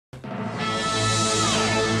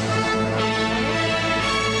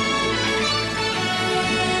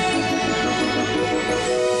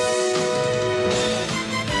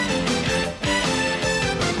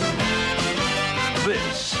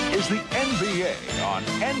NBA on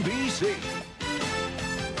NBC.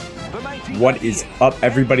 What is up,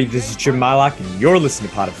 everybody? This is Jim Mylock, and you're listening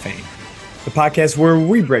to Pot of Fame, the podcast where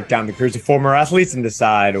we break down the careers of former athletes and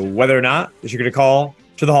decide whether or not that you're going to call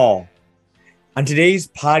to the hall. On today's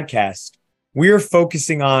podcast, we are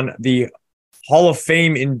focusing on the Hall of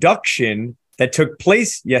Fame induction that took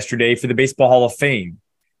place yesterday for the Baseball Hall of Fame.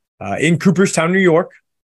 In Cooperstown, New York,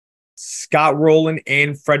 Scott Rolen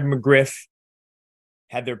and Fred McGriff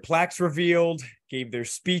had their plaques revealed, gave their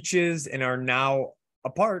speeches, and are now a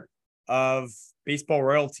part of baseball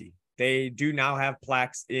royalty. They do now have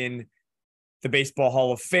plaques in the Baseball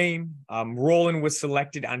Hall of Fame. Rolen was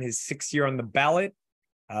selected on his 6th year on the ballot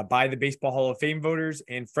by the Baseball Hall of Fame voters,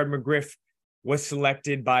 and Fred McGriff was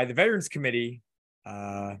selected by the Veterans Committee.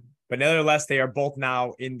 But nevertheless, they are both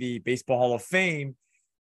now in the Baseball Hall of Fame.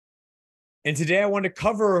 And today I want to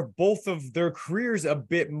cover both of their careers a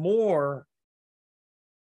bit more,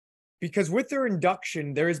 because with their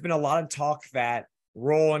induction, there has been a lot of talk that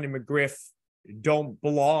Rolen and McGriff don't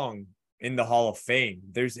belong in the Hall of Fame.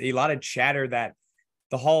 There's a lot of chatter that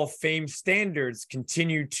the Hall of Fame standards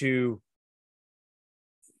continue to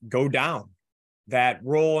go down, that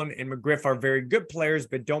Rolen and McGriff are very good players,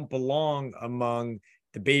 but don't belong among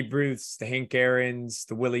the Babe Ruths, the Hank Aaron's,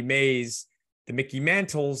 the Willie Mays, the Mickey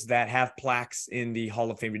Mantles that have plaques in the Hall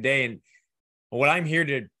of Fame today. And what I'm here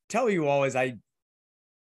to tell you all is I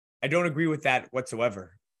don't agree with that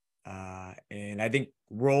whatsoever. And I think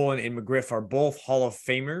Rolen and McGriff are both Hall of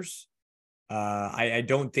Famers. I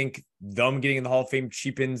don't think them getting in the Hall of Fame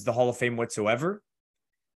cheapens the Hall of Fame whatsoever.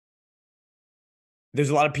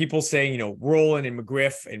 There's a lot of people saying, Rolen and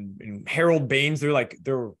McGriff and Harold Baines,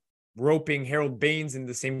 they're roping Harold Baines in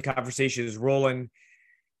the same conversation as Rolen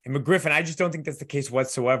and McGriff, and I just don't think that's the case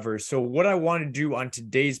whatsoever. So what I want to do on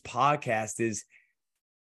today's podcast is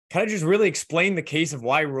kind of just really explain the case of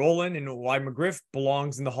why Rolen and why McGriff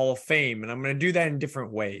belongs in the Hall of Fame. And I'm going to do that in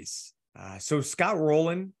different ways. So Scott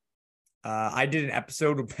Rolen, I did an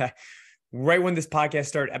episode right when this podcast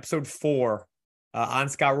started, episode 4 on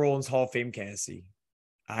Scott Rolen's Hall of Fame candidacy.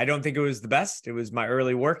 I don't think it was the best. It was my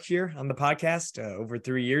early work here on the podcast over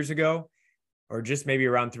 3 years ago, or just maybe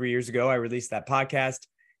around 3 years ago, I released that podcast.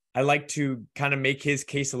 I like to kind of make his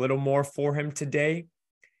case a little more for him today.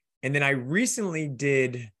 And then I recently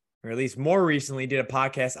did, or at least more recently, did a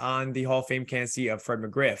podcast on the Hall of Fame candidacy of Fred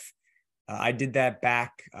McGriff. I did that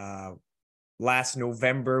back last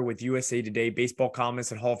November with USA Today baseball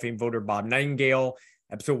columnist and Hall of Fame voter Bob Nightengale.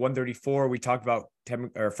 Episode 134, we talked about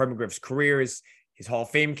Fred McGriff's career, his Hall of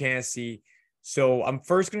Fame candidacy. So I'm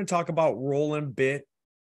first going to talk about Rolen a bit,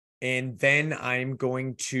 and then I'm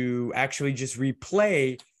going to actually just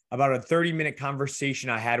replay about a 30-minute conversation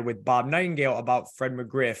I had with Bob Nightengale about Fred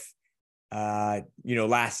McGriff,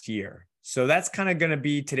 last year. So that's kind of going to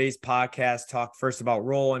be today's podcast. Talk first about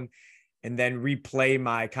Rolen, and then replay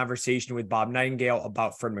my conversation with Bob Nightengale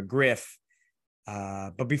about Fred McGriff.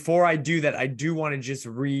 But before I do that, I do want to just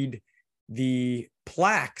read the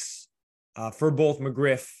plaques for both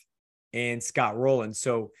McGriff and Scott Rolen.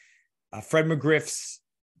 So Fred McGriff's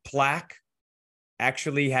plaque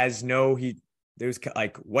actually has there's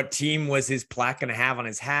like, what team was his plaque going to have on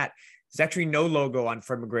his hat? There's actually no logo on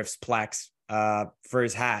Fred McGriff's plaques for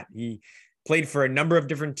his hat. He played for a number of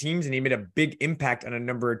different teams, and he made a big impact on a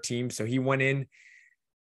number of teams. So he went in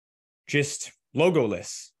just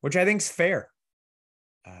logoless, which I think is fair.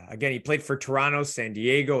 Again, he played for Toronto, San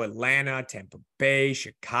Diego, Atlanta, Tampa Bay,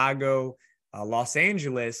 Chicago, Los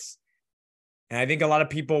Angeles. And I think a lot of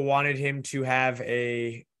people wanted him to have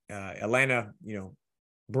a Atlanta,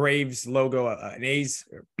 Braves logo, a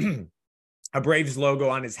Braves logo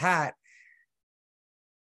on his hat.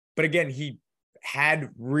 But again, he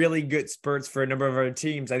had really good spurts for a number of other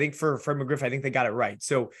teams. I think for Fred McGriff, I think they got it right.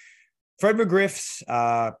 So Fred McGriff's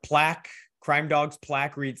plaque, Crime Dog's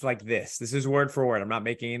plaque, reads like this. This is word for word. I'm not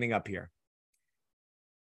making anything up here.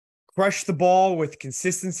 Crushed the ball with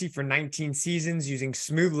consistency for 19 seasons, using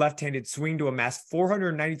smooth left-handed swing to amass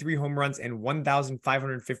 493 home runs and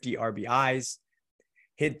 1,550 RBIs.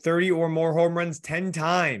 Hit 30 or more home runs 10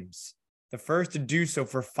 times, the first to do so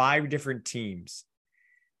for 5 different teams.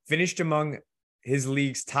 Finished among his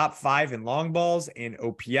league's top 5 in long balls and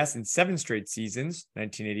OPS in 7 straight seasons,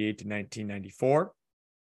 1988 to 1994.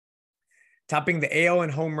 Topping the AL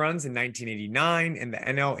in home runs in 1989 and the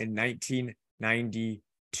NL in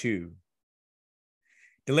 1992.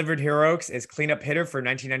 Delivered heroics as cleanup hitter for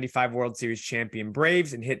 1995 World Series champion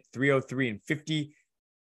Braves and hit .303 in 50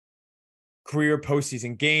 career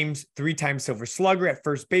postseason games, 3-time Silver Slugger at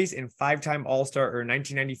first base, and 5-time All-Star or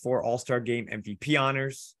 1994 All-Star Game MVP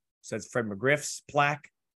honors. So that's Fred McGriff's plaque.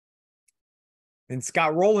 And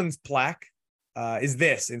Scott Rolen's plaque is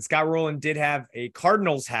this. And Scott Rolen did have a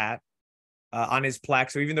Cardinals hat on his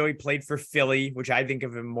plaque. So even though he played for Philly, which I think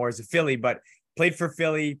of him more as a Philly, but played for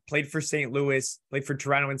Philly, played for St. Louis, played for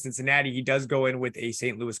Toronto and Cincinnati, he does go in with a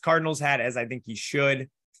St. Louis Cardinals hat, as I think he should.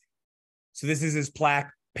 So this is his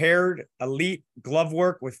plaque. Paired elite glove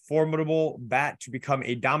work with formidable bat to become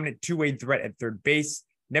a dominant two-way threat at third base,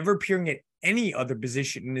 never appearing at any other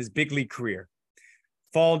position in his big league career.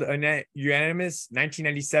 Followed a unanimous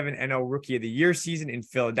 1997 NL Rookie of the Year season in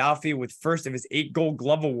Philadelphia with first of his 8 Gold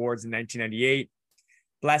Glove awards in 1998.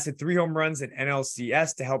 Blasted 3 home runs at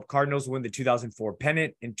NLCS to help Cardinals win the 2004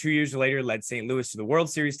 pennant, and 2 years later led St. Louis to the World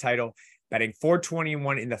Series title, batting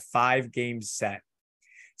 .421 in the 5-game set.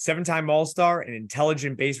 7-time All-Star and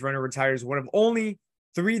intelligent base runner, retires one of only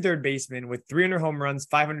 3 third basemen with 300 home runs,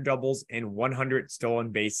 500 doubles, and 100 stolen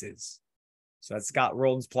bases. So that's Scott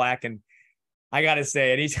Rolen's plaque. And I got to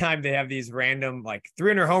say, anytime they have these random, like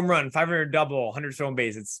 300 home run, 500 double, 100 stolen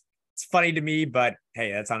base, it's funny to me, but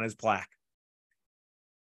hey, that's on his plaque.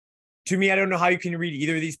 To me, I don't know how you can read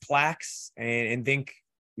either of these plaques and think,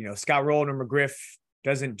 Scott Rolen or McGriff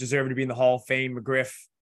doesn't deserve to be in the Hall of Fame. McGriff,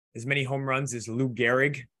 as many home runs as Lou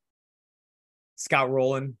Gehrig. Scott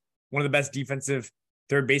Rolen, one of the best defensive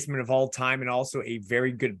third basemen of all time, and also a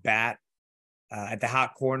very good bat at the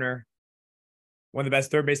hot corner. One of the best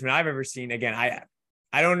third basemen I've ever seen. Again,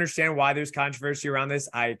 I don't understand why there's controversy around this.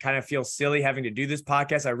 I kind of feel silly having to do this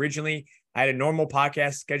podcast. I had a normal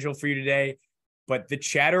podcast scheduled for you today, but the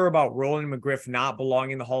chatter about Rolen and McGriff not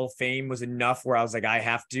belonging in the Hall of Fame was enough where I was like, I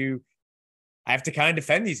have to kind of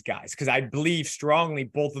defend these guys because I believe strongly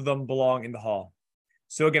both of them belong in the Hall.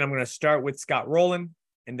 So again, I'm going to start with Scott Rolen,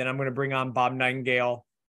 and then I'm going to bring on Bob Nightengale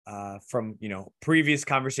from, previous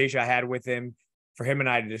conversation I had with him for him and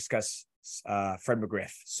I to discuss Fred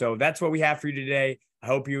McGriff. So that's what we have for you today. I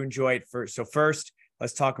hope you enjoy it. So first,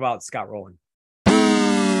 let's talk about Scott Rolen.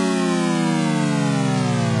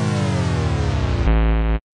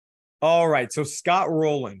 All right. So Scott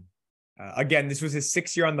Rolen, again, this was his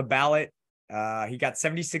 6th year on the ballot. He got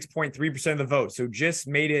 76.3% of the vote. So just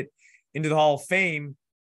made it into the Hall of Fame,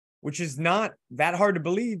 which is not that hard to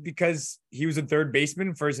believe because he was a third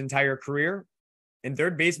baseman for his entire career. And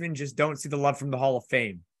third basemen just don't see the love from the Hall of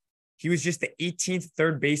Fame. He was just the 18th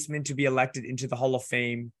third baseman to be elected into the Hall of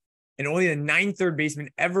Fame, and only the 9th third baseman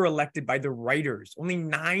ever elected by the writers. Only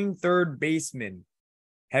 9 third basemen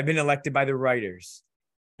have been elected by the writers.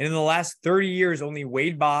 And in the last 30 years, only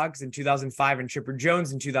Wade Boggs in 2005 and Chipper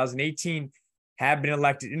Jones in 2018 have been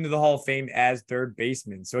elected into the Hall of Fame as third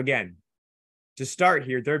basemen. So again, to start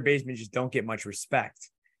here, third basemen just don't get much respect.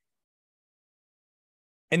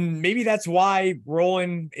 And maybe that's why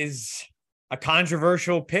Rolen is a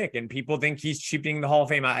controversial pick and people think he's cheapening the Hall of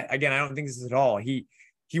Fame. I don't think this is at all. He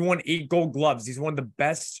won 8 Gold Gloves. He's one of the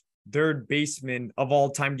best third basemen of all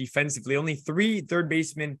time defensively. Only 3 third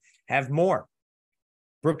basemen have more.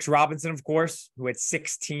 Brooks Robinson, of course, who had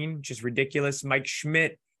 16, which is ridiculous. Mike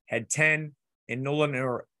Schmidt had 10, and Nolan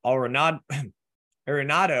Arenado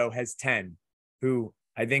has 10, who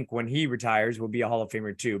I think when he retires will be a Hall of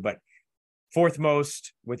Famer too, but 4th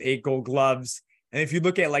most with 8 Gold Gloves. And if you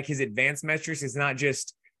look at like his advanced metrics, it's not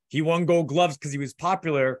just he won Gold Gloves because he was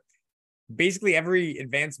popular. Basically, every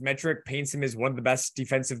advanced metric paints him as one of the best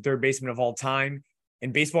defensive third basemen of all time.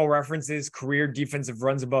 In Baseball Reference's career defensive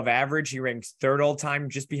runs above average, he ranks 3rd all time,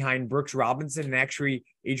 just behind Brooks Robinson and actually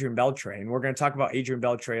Adrián Beltré. And we're going to talk about Adrián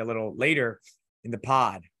Beltré a little later in the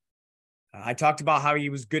pod. I talked about how he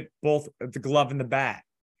was good both at the glove and the bat.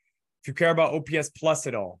 If you care about OPS plus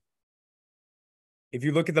at all, if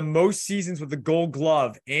you look at the most seasons with the Gold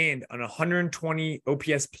Glove and an 120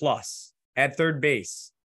 OPS plus at third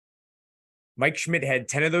base, Mike Schmidt had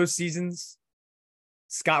 10 of those seasons.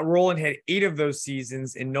 Scott Rolen had 8 of those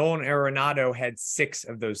seasons, and Nolan Arenado had 6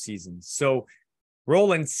 of those seasons. So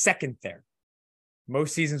Rolen's 2nd there.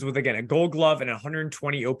 Most seasons with, again, a Gold Glove and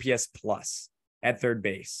 120 OPS plus at third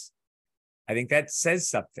base. I think that says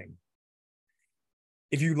something.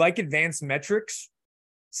 If you like advanced metrics,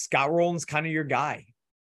 Scott Rolen's kind of your guy.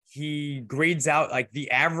 He grades out like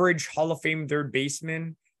the average Hall of Fame third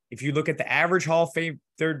baseman. If you look at the average Hall of Fame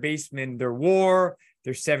third baseman, their WAR,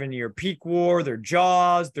 their 7-year peak WAR, their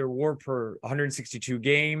JAWS, their WAR per 162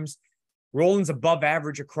 games, Rolen's above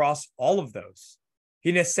average across all of those. He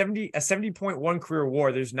had a 70.1 career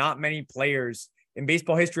WAR. There's not many players in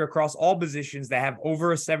baseball history across all positions that have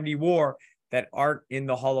over a 70 WAR that aren't in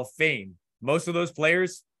the Hall of Fame. Most of those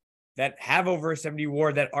players that have over a 70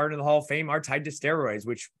 WAR that aren't in the Hall of Fame are tied to steroids,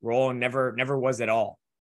 which Rolen never was at all.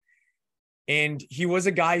 And he was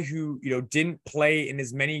a guy who, didn't play in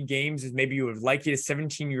as many games as maybe you would have liked. He had a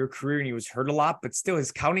 17-year career and he was hurt a lot, but still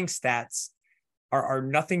his counting stats are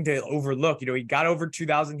nothing to overlook. He got over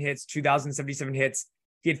 2,000 hits, 2,077 hits.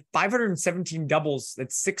 He had 517 doubles.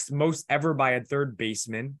 That's sixth most ever by a third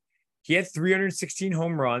baseman. He had 316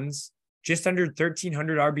 home runs, just under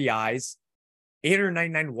 1,300 RBIs,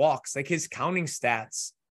 899 walks. Like, his counting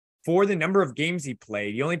stats for the number of games he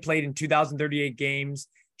played. He only played in 2,038 games,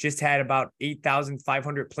 just had about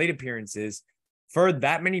 8,500 plate appearances. For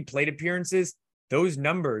that many plate appearances, those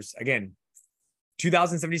numbers, again,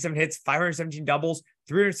 2,077 hits, 517 doubles,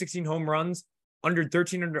 316 home runs, just under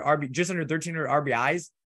 1,300 RBIs.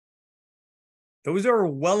 Those are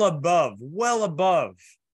well above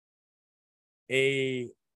a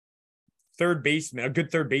third baseman, a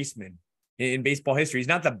good third baseman in baseball history. He's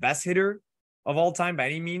not the best hitter of all time by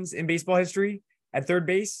any means in baseball history at third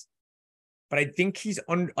base, but I think he's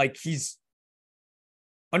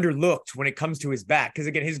underlooked when it comes to his bat. Because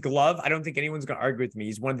again, his glove, I don't think anyone's going to argue with me.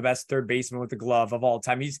 He's one of the best third basemen with a glove of all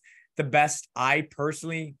time. He's the best I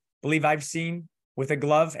personally believe I've seen with a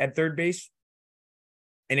glove at third base.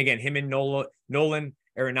 And again, him and Nolan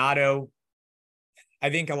Arenado. I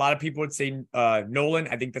think a lot of people would say Nolan.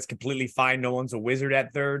 I think that's completely fine. Nolan's a wizard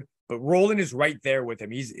at third, but Rolen is right there with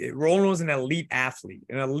him. Rolen was an elite athlete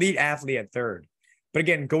at third. But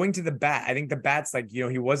again, going to the bat, I think the bat's like,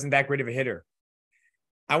 he wasn't that great of a hitter.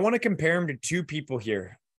 I want to compare him to two people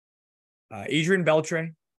here. Adrián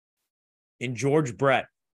Beltré and George Brett.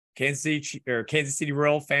 Kansas City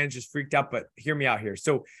Royal fans just freaked out, but hear me out here.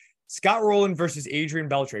 So Scott Rolen versus Adrián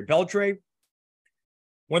Beltré. Beltré,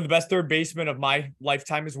 one of the best third basemen of my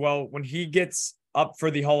lifetime as well. When he gets up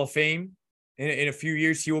for the Hall of Fame in a few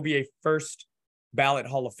years, he will be a first ballot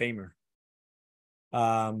Hall of Famer.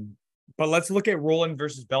 But let's look at Rolen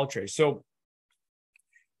versus Beltré. So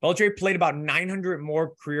Beltré played about 900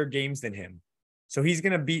 more career games than him. So he's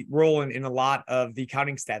going to beat Rolen in a lot of the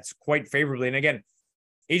counting stats quite favorably. And again,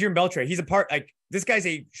 Adrián Beltré, this guy's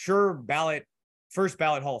a first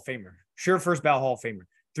ballot Hall of Famer.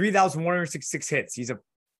 3,166 hits. He's a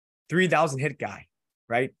 3,000 hit guy,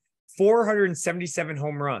 right? 477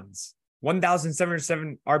 home runs,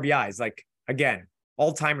 1,707 RBIs. Like, again,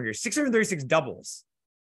 all timer here, 636 doubles.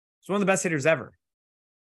 He's one of the best hitters ever.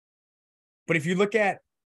 But if you look at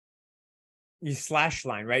your slash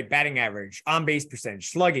line, right? Batting average, on base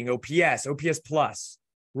percentage, slugging, OPS plus.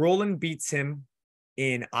 Rolen beats him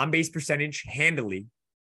in on base percentage handily,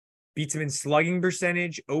 beats him in slugging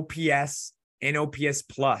percentage, OPS, and OPS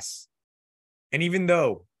plus. And even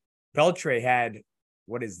though Beltré had,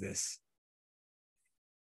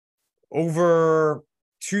 over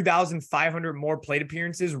 2,500 more plate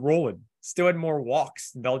appearances, Rolen still had more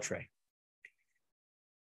walks than Beltré.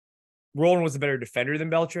 Rolen was a better defender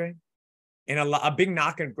than Beltré. And a big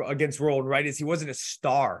knock against Rolen, right, is he wasn't a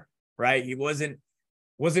star, right? He wasn't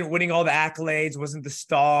winning all the accolades, wasn't the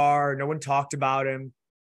star. No one talked about him.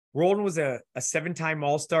 Rolen was a 7-time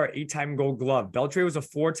All-Star, 8-time Gold Glove. Beltré was a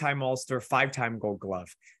 4-time All-Star, 5-time Gold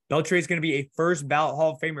Glove. Beltré is going to be a first ballot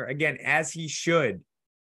Hall of Famer, again, as he should.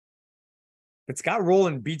 But Scott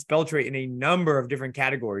Rolen beats Beltré in a number of different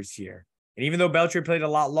categories here. And even though Beltré played a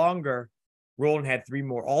lot longer, Rolen had 3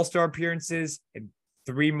 more All-Star appearances and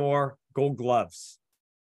 3 more Gold Gloves.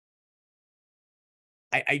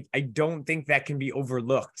 I don't think that can be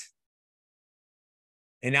overlooked.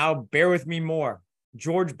 And now bear with me more.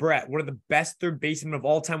 George Brett, one of the best third basemen of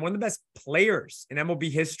all time, one of the best players in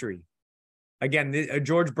MLB history. Again,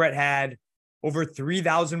 George Brett had over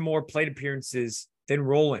 3,000 more plate appearances than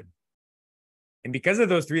Rolen. And because of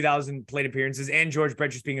those 3,000 plate appearances and George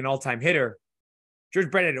Brett just being an all-time hitter,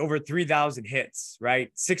 George Brett had over 3,000 hits,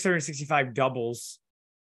 right? 665 doubles.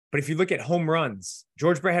 But if you look at home runs,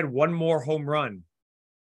 George Brett had 1 more home run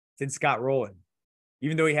than Scott Rolen,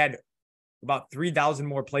 even though he had about 3,000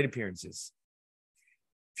 more plate appearances.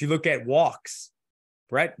 If you look at walks,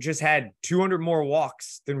 Brett just had 200 more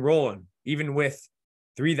walks than Rolen, even with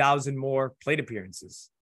 3,000 more plate appearances.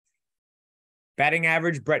 Batting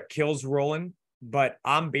average, Brett kills Rolen, but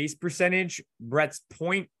on base percentage, Brett's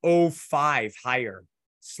 0.05 higher.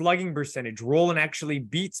 Slugging percentage, Rolen actually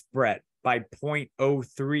beats Brett by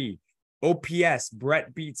 0.03. OPS,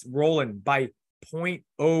 Brett beats Rolen by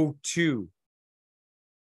 0.02.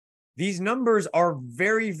 These numbers are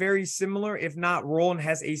very, very similar. If not, Rolen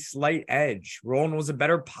has a slight edge. Rolen was a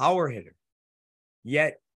better power hitter.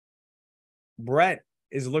 Yet, Brett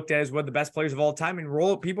is looked at as one of the best players of all time.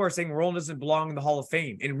 And people are saying Rolen doesn't belong in the Hall of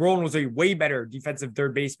Fame. And Rolen was a way better defensive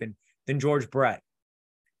third baseman than George Brett.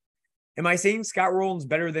 Am I saying Scott Rolen's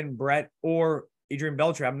better than Brett or Adrián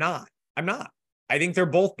Beltré? I'm not. I think they're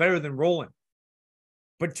both better than Rolen.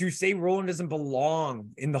 But to say Rolen doesn't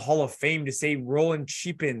belong in the Hall of Fame, to say Rolen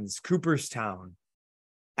cheapens Cooperstown,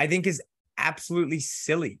 I think is absolutely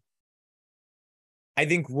silly. I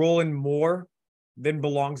think Rolen more than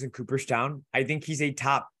belongs in Cooperstown. I think he's a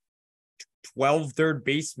top 12 third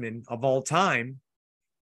baseman of all time.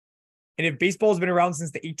 And if baseball has been around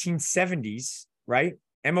since the 1870s, right?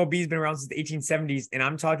 MLB has been around since the 1870s, and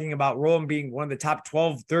I'm talking about Rolen being one of the top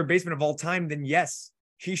 12 third basemen of all time, then yes,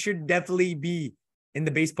 he should definitely be in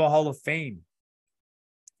the Baseball Hall of Fame.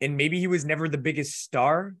 And maybe he was never the biggest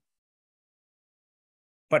star,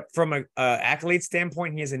 but from a accolade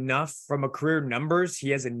standpoint, he has enough. From a career numbers,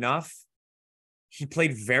 he has enough. He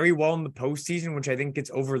played very well in the postseason, which I think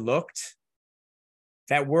gets overlooked.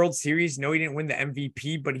 That World Series, no, he didn't win the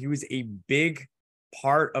MVP, but he was a big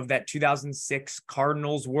part of that 2006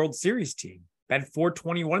 Cardinals World Series team. Had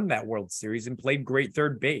 421 in that World Series and played great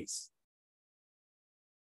third base.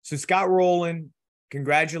 So Scott Rolen,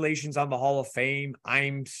 congratulations on the Hall of Fame.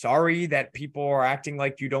 I'm sorry that people are acting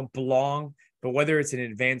like you don't belong, but whether it's an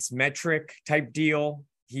advanced metric type deal,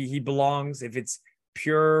 he belongs. If it's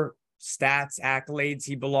pure stats, accolades,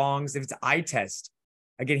 he belongs. If it's eye test,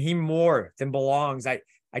 again, he more than belongs. I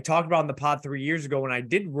talked about on the pod 3 years ago when I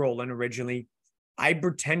did Rolen originally. I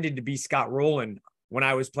pretended to be Scott Rolen when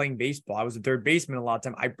I was playing baseball. I was a third baseman a lot of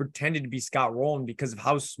time. I pretended to be Scott Rolen because of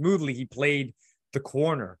how smoothly he played the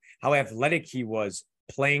corner, how athletic he was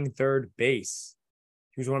playing third base.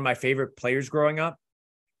 He was one of my favorite players growing up.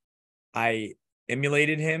 I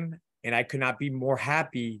emulated him, and I could not be more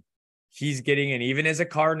happy he's getting in. Even as a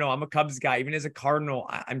Cardinal, I'm a Cubs guy. Even as a Cardinal,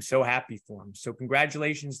 I'm so happy for him. So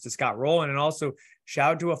congratulations to Scott Rolen, and also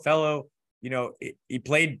shout out to a fellow, he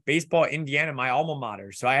played baseball at Indiana, my alma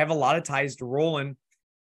mater. So I have a lot of ties to Rolen.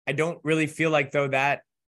 I don't really feel like, though, that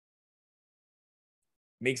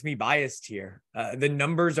makes me biased here. The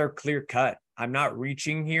numbers are clear cut. I'm not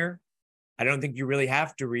reaching here. I don't think you really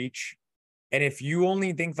have to reach. And if you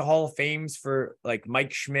only think the Hall of Fame's for like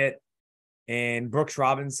Mike Schmidt and Brooks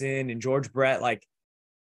Robinson and George Brett, like,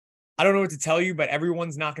 I don't know what to tell you, but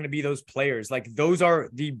everyone's not going to be those players. Like, those are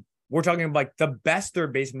we're talking about like the best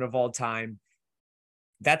third baseman of all time.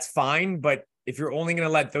 That's fine. But if you're only going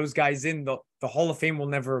to let those guys in, the Hall of Fame will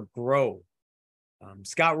never grow.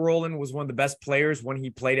 Scott Rolen was one of the best players when he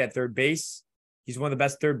played at third base. He's one of the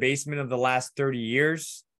best third basemen of the last 30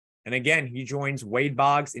 years. And again, he joins Wade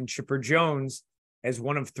Boggs and Chipper Jones as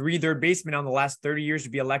one of 3 third basemen on the last 30 years to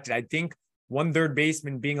be elected. I think one third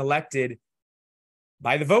baseman being elected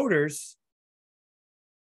by the voters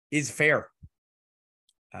is fair.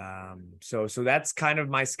 So that's kind of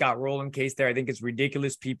my Scott Rolen case there. I think it's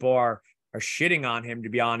ridiculous. People are shitting on him, to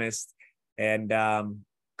be honest. And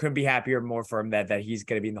couldn't be happier more for him that he's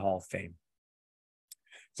going to be in the Hall of Fame.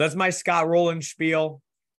 So that's my Scott Rolen spiel.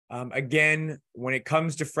 Again, when it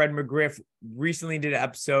comes to Fred McGriff, recently did an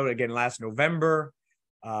episode again last November.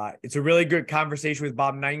 It's a really good conversation with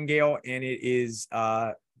Bob Nightengale, and it is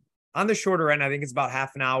on the shorter end. I think it's about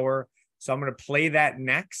half an hour. So I'm going to play that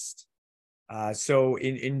next. So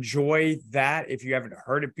enjoy that. If you haven't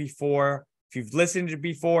heard it before, if you've listened to it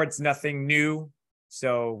before, it's nothing new.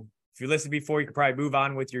 So if you listened before, you could probably move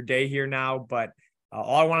on with your day here now. But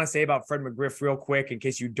all I want to say about Fred McGriff real quick, in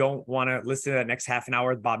case you don't want to listen to that next half an hour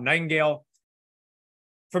with Bob Nightengale.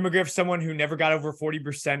 Fred McGriff, someone who never got over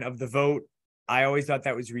 40% of the vote. I always thought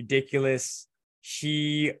that was ridiculous.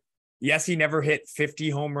 He never hit 50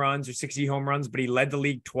 home runs or 60 home runs, but he led the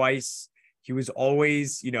league twice. He was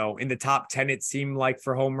always, in the top 10, it seemed like,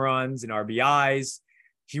 for home runs and RBIs.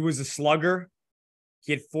 He was a slugger.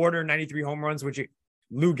 He had 493 home runs, which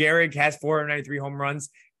Lou Gehrig has 493 home runs.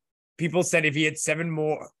 People said if he had 7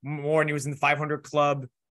 more and he was in the 500 club,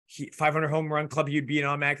 500 home run club, he'd be in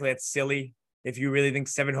automatically. That's silly. If you really think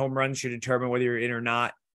 7 home runs should determine whether you're in or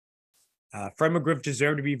not. Fred McGriff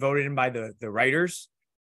deserved to be voted in by the writers.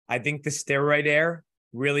 I think the steroid era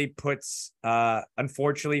really puts,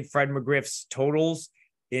 unfortunately, Fred McGriff's totals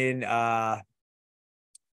in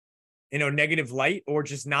negative light, or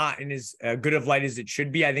just not in as good of light as it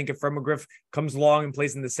should be. I think if Fred McGriff comes along and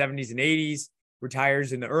plays in the 70s and 80s,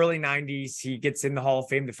 retires in the early 90s, he gets in the Hall of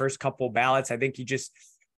Fame the first couple of ballots. I think he just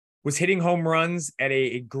was hitting home runs at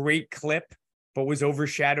a great clip, but was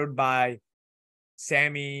overshadowed by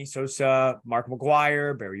Sammy Sosa, Mark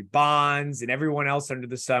McGwire, Barry Bonds, and everyone else under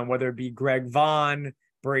the sun, whether it be Greg Vaughn,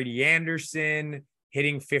 Brady Anderson,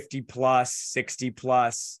 hitting 50 plus, 60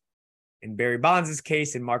 plus, in Barry Bonds'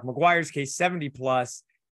 case, in Mark McGwire's case, 70 plus,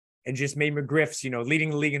 and just made McGriff's,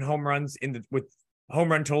 leading the league in home runs with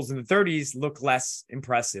home run totals in the 30s look less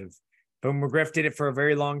impressive. But McGriff did it for a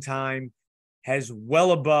very long time, has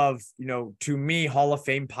well above, to me, Hall of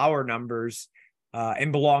Fame power numbers,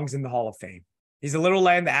 and belongs in the Hall of Fame. He's a little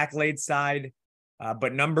light on the accolade side,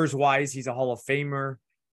 but numbers wise, he's a Hall of Famer.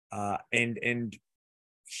 And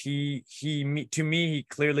to me, he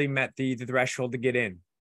clearly met the threshold to get in.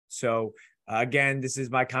 So again, this is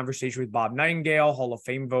my conversation with Bob Nightengale, Hall of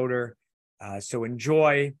Fame voter. So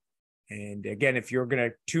enjoy. And again, if you're going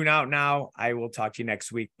to tune out now, I will talk to you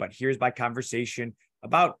next week. But here's my conversation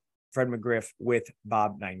about Fred McGriff with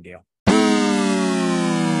Bob Nightengale.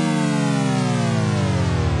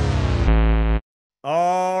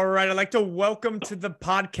 All right. I'd like to welcome to the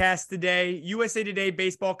podcast today, USA Today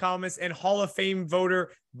baseball columnist and Hall of Fame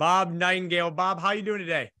voter, Bob Nightengale. Bob, how are you doing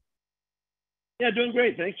today? Yeah, doing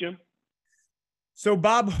great. Thanks, Jim. So,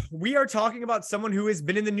 Bob, we are talking about someone who has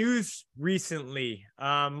been in the news recently.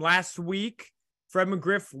 Last week, Fred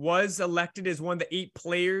McGriff was elected as one of the 8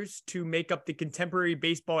 players to make up the Contemporary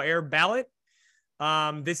Baseball Era ballot.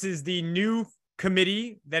 This is the new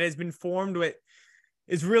committee that has been formed with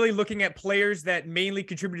is really looking at players that mainly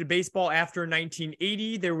contributed to baseball after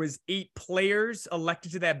 1980. There was 8 players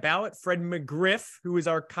elected to that ballot. Fred McGriff, who is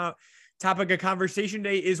our topic of conversation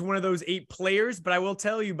today, is one of those 8 players. But I will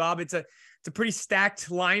tell you, Bob, it's a pretty stacked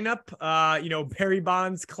lineup. Barry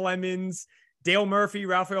Bonds, Clemens, Dale Murphy,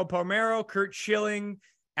 Rafael Palmeiro, Curt Schilling,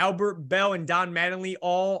 Albert Bell, and Don Mattingly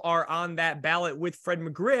all are on that ballot with Fred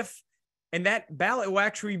McGriff. And that ballot will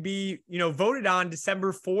actually be, voted on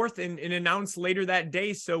December 4th and announced later that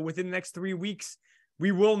day. So within the next 3 weeks,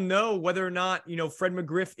 we will know whether or not, Fred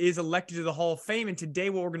McGriff is elected to the Hall of Fame. And today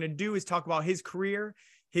what we're going to do is talk about his career,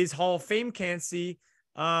 his Hall of Fame candidacy,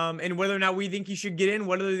 and whether or not we think he should get in,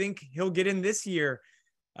 whether we think he'll get in this year.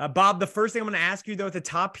 Bob, the first thing I'm going to ask you, though, at the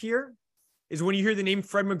top here is when you hear the name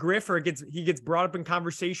Fred McGriff or he gets brought up in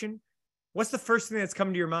conversation, what's the first thing that's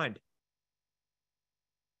coming to your mind?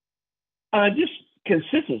 Just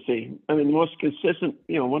consistency. I mean, the most consistent,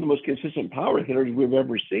 one of the most consistent power hitters we've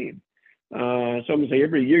ever seen. So I'm going to say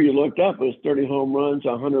every year you looked up, it was 30 home runs,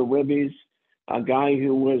 100 ribbies, a guy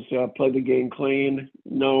who was played the game clean,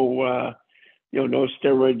 no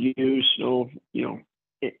steroid use, no,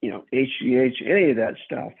 HGH, any of that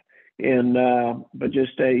stuff. And, but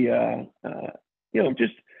just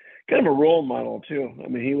just kind of a role model too. I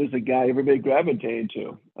mean, he was the guy everybody gravitated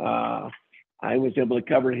to. I was able to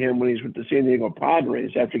cover him when he was with the San Diego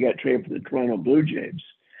Padres after he got traded for the Toronto Blue Jays.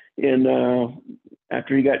 And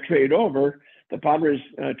after he got traded over, the Padres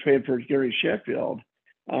traded for Gary Sheffield.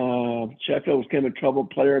 Sheffield was kind of a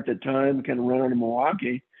troubled player at the time, kind of run out of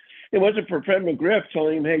Milwaukee. It wasn't for Fred McGriff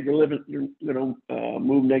telling him, "Hey, you're going to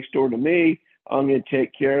move next door to me. I'm going to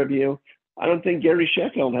take care of you." I don't think Gary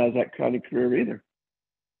Sheffield has that kind of career either.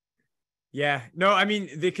 Yeah, no, I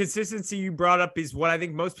mean, the consistency you brought up is what I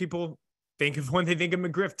think most people think of when they think of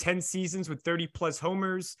McGriff. 10 seasons with 30 plus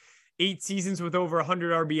homers, 8 seasons with over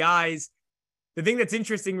 100 RBIs. The thing that's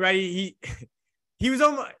interesting, right? He was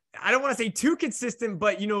almost, I don't want to say too consistent,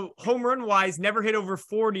 but, home run wise, never hit over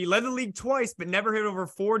 40, led the league twice, but never hit over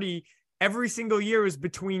 40. Every single year was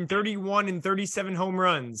between 31 and 37 home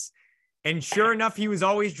runs. And sure enough, he was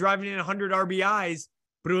always driving in 100 RBIs,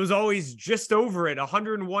 but it was always just over it,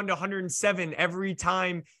 101 to 107 every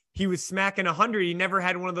time he was smacking 100. He never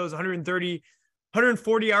had one of those 130,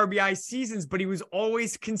 140 RBI seasons, but he was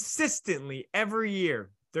always consistently every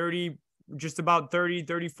year, just about 30,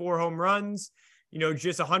 34 home runs,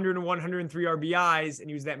 just 101, 103 RBIs. And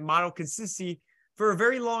he was that model consistency for a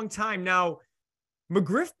very long time. Now,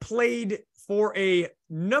 McGriff played for a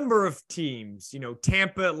number of teams,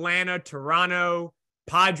 Tampa, Atlanta, Toronto,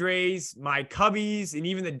 Padres, my Cubbies, and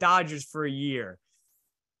even the Dodgers for a year.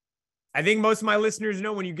 I think most of my listeners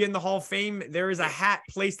know when you get in the Hall of Fame, there is a hat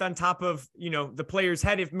placed on top of, the player's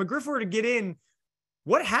head. If McGriff were to get in,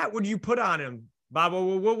 what hat would you put on him, Bob?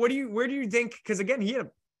 Where do you think? Because again,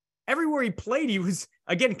 everywhere he played, he was,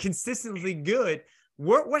 again, consistently good.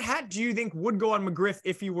 What hat do you think would go on McGriff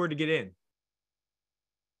if he were to get in?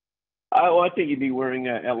 I think he'd be wearing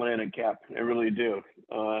an Atlanta cap. I really do.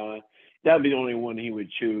 That'd be the only one he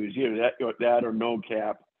would choose. Either that or no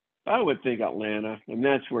cap. I would think Atlanta, and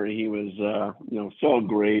that's where he was, so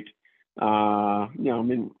great.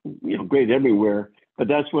 Great everywhere. But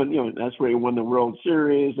that's when, that's where he won the World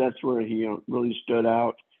Series. That's where he really stood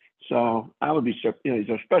out. So I would be, he's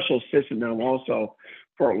a special assistant now also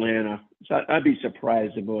for Atlanta. So I'd be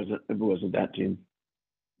surprised if it wasn't that team.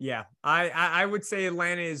 Yeah, I would say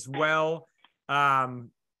Atlanta as well.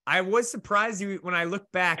 I was surprised when I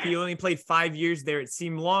look back, he only played 5 years there. It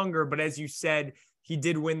seemed longer, but as you said, he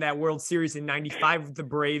did win that World Series in '95 with the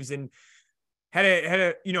Braves and had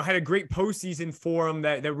a great postseason for them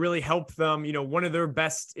that really helped them. One of their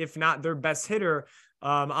best, if not their best hitter,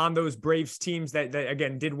 on those Braves teams that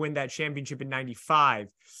again did win that championship in '95.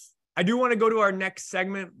 I do want to go to our next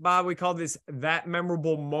segment, Bob. We call this That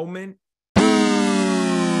Memorable Moment.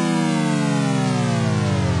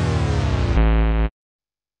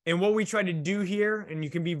 And what we try to do here, and you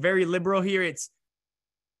can be very liberal here, it's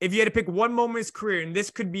if you had to pick one moment in his career, and this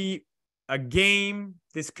could be a game,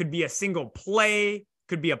 this could be a single play,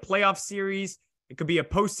 could be a playoff series, it could be a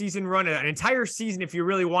postseason run, an entire season if you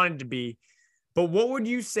really wanted to be. But what would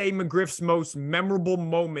you say McGriff's most memorable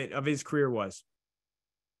moment of his career was?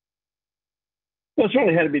 Well, it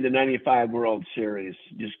certainly had to be the '95 World Series.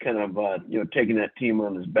 Just kind of, taking that team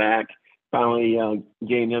on his back, finally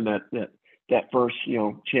getting them that first,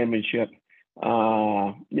 championship.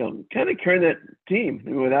 Kind of carrying that team.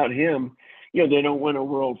 Without him, they don't win a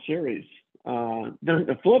World Series.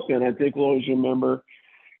 The flip end, I think we'll always remember,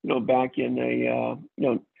 back in the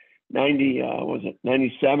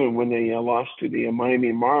 97 when they lost to the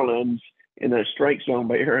Miami Marlins in a strike zone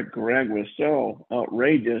by Eric Gregg was so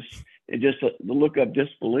outrageous. It just the look of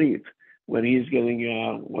disbelief when he's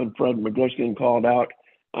when Fred McGriff's getting called out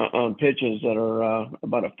on pitches that are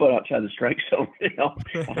about a foot outside the strike zone.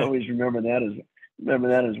 I always remember that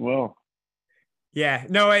as well. Yeah,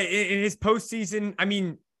 no, in his postseason, I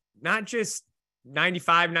mean, not just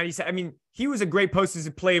 95, 97. I mean, he was a great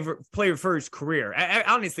postseason player for his career.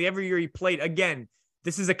 Honestly, every year he played, again,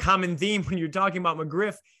 this is a common theme when you're talking about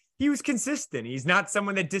McGriff. He was consistent. He's not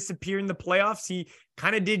someone that disappeared in the playoffs. He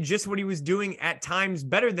kind of did just what he was doing at times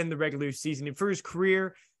better than the regular season. And for his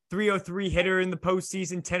career, 303 hitter in the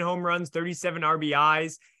postseason, 10 home runs, 37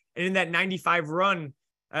 RBIs. And in that 95 run,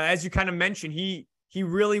 as you kind of mentioned, he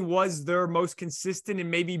really was their most consistent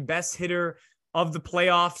and maybe best hitter of the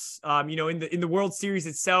playoffs. In the World Series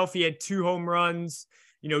itself, he had 2 home runs,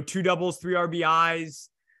 2 doubles, 3 RBIs.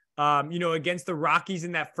 Against the Rockies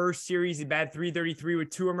in that first series, he batted .333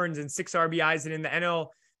 with 2 home runs and 6 RBIs. And in the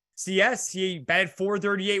NLCS, he batted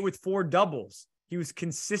 .438 with 4 doubles. He was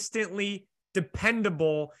consistently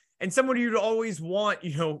dependable and someone you'd always want,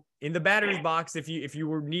 in the batter's box if you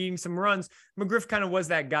were needing some runs. McGriff kind of was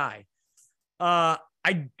that guy. I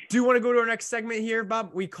do want to go to our next segment here,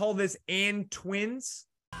 Bob. We call this And Twins.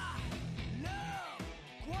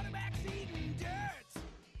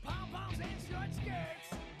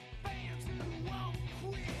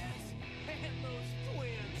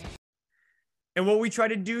 And what we try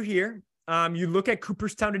to do here, you look at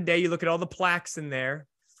Cooperstown today, you look at all the plaques in there,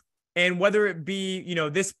 and whether it be,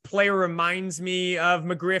 this player reminds me of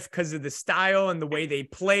McGriff because of the style and the way they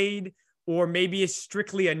played, or maybe it's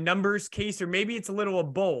strictly a numbers case, or maybe it's a little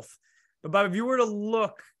of both. But Bob, if you were to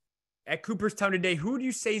look at Cooperstown today, who do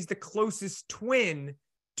you say is the closest twin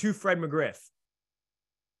to Fred McGriff?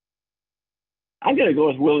 I'm going to go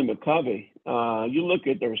with Willie McCovey. You look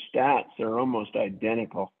at their stats, they're almost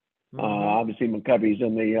identical. Obviously, McCovey's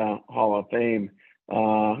in the Hall of Fame.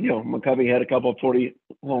 McCovey had a couple of 40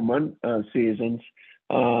 home run seasons.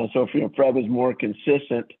 So Fred was more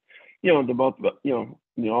consistent. The both,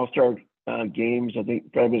 the All-Star games, I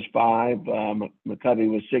think Fred was 5, McCovey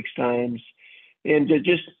was 6 times, and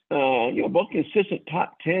just both consistent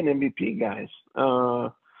top 10 MVP guys.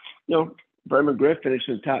 Fred McGriff finished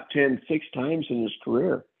in the top 10 6 times in his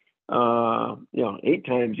career. 8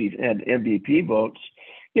 times he had MVP votes.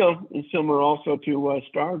 And similar also to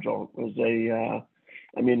Stargell was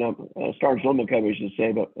Stargell McCovey, I should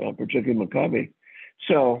say, but particularly McCovey.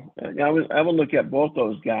 So I would look at both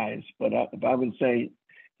those guys, but if I would say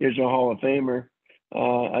here's a Hall of Famer,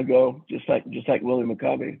 I go just like Willie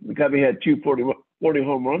McCovey. McCovey had 40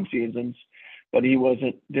 home run seasons, but he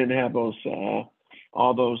didn't have those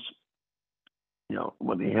all those.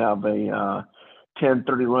 When they have a 10,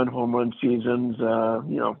 30 run home run seasons,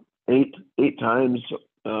 8 times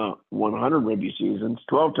 100 ribby seasons,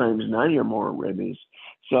 12 times 90 or more ribbies.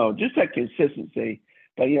 So just that consistency,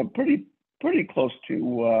 but pretty close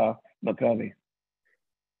to McCovey.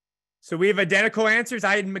 So we have identical answers.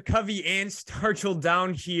 I had McCovey and Stargell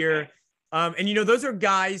down here. And those are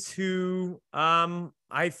guys who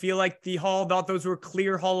I feel like the Hall thought those were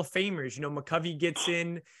clear Hall of Famers. McCovey gets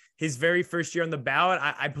in his very first year on the ballot.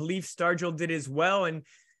 I believe Stargell did as well. And,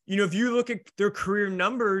 if you look at their career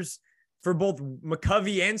numbers for both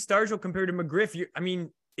McCovey and Stargell compared to McGriff,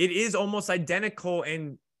 it is almost identical.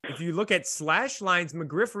 And if you look at slash lines,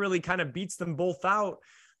 McGriff really kind of beats them both out.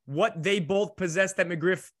 What they both possess that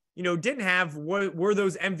McGriff, didn't have were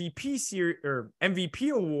those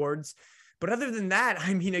MVP awards. But other than that,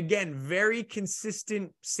 again, very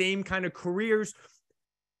consistent, same kind of careers.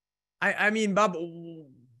 Bob,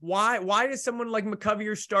 why does someone like McCovey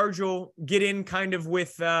or Stargell get in kind of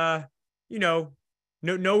with, no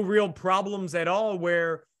real problems at all,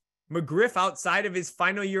 where McGriff, outside of his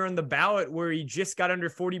final year on the ballot, where he just got under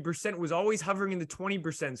 40%, was always hovering in the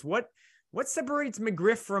 20%. What separates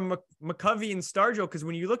McGriff from McCovey and Stargell? Because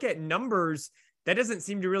when you look at numbers, that doesn't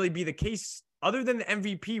seem to really be the case other than the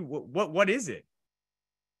MVP, what is it?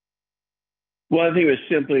 Well, I think it was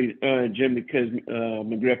simply, Jim, because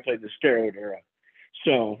McGriff played the steroid era.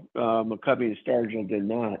 So McCovey and Stargell did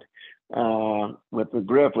not. With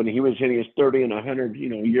McGriff, when he was hitting his 30 and 100,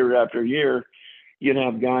 year after year, you'd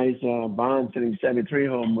have guys, Bonds hitting 73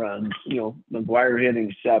 home runs, McGuire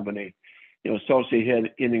hitting 70, Sosa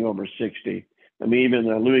hitting over 60. I mean,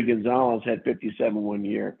 even Luis Gonzalez had 57 one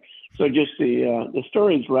year. So just the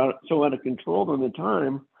stories were so out of control at the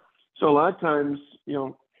time. So a lot of times,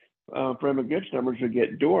 Fred McGriff's numbers would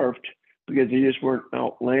get dwarfed because they just weren't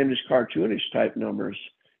outlandish, cartoonish type numbers.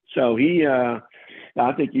 So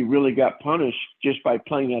I think he really got punished just by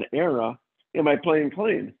playing that era and by playing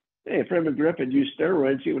clean. Hey, if Fred McGriff had used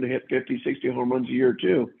steroids, he would have hit 50, 60 home runs a year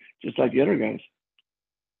too, just like the other guys.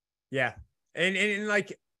 Yeah. And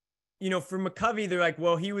like, for McCovey, they're like,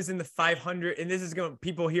 well, he was in the 500, and this is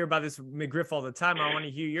people hear about this McGriff all the time. I want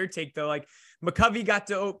to hear your take though. Like McCovey got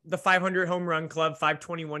to the 500 home run club,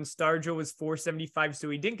 521. Stargell was 475, so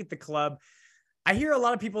he didn't get the club. I hear a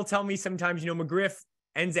lot of people tell me sometimes, McGriff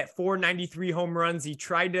ends at 493 home runs. He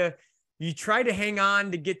tried to hang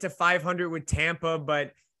on to get to 500 with Tampa,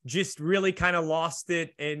 but just really kind of lost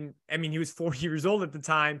it. And I mean, he was 40 years old at the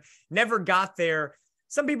time, never got there.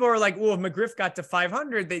 Some people are like, well, if McGriff got to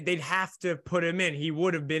 500, they'd have to put him in. He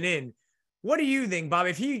would have been in. What do you think, Bob?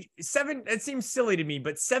 If it seems silly to me,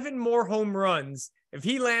 but 7 more home runs, if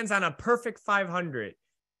he lands on a perfect 500,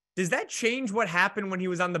 does that change what happened when he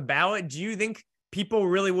was on the ballot? Do you think people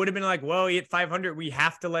really would have been like, well, he hit 500, we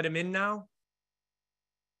have to let him in now?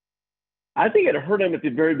 I think it hurt him at the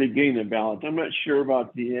very beginning of the ballot. I'm not sure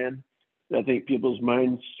about the end. I think people's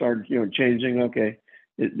minds started, changing. Okay,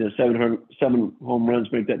 the 7 home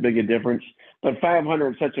runs make that big a difference, but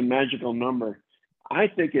 500 is such a magical number. I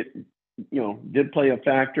think it, did play a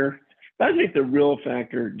factor. But I think the real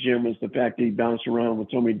factor, Jim, was the fact that he bounced around with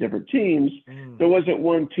so many different teams. There wasn't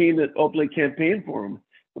one team that openly campaigned for him.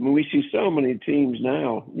 I mean, we see so many teams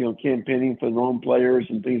now, campaigning for their own players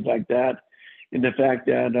and things like that. And the fact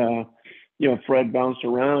that, Fred bounced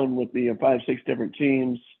around with the 5-6 different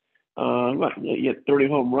teams, he had 30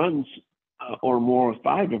 home runs or more with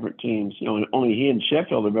 5 different teams. Only he and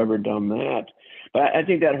Sheffield have ever done that. But I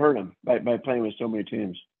think that hurt him by playing with so many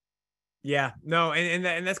teams. Yeah, no,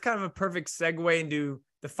 and that's kind of a perfect segue into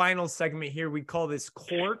the final segment here. We call this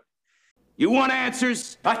Court. You want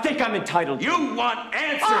answers? I think I'm entitled. You want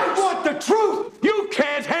answers? I want the truth! You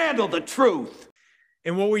can't handle the truth.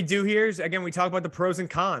 And what we do here is, again, we talk about the pros and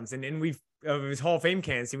cons, and we've of his Hall of Fame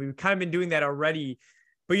candidacy. We've kind of been doing that already.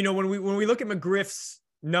 But, when we look at McGriff's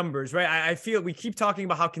numbers, right, I feel we keep talking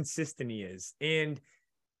about how consistent he is. And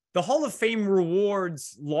the Hall of Fame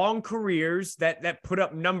rewards long careers that put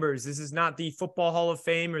up numbers. This is not the Football Hall of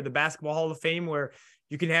Fame or the Basketball Hall of Fame where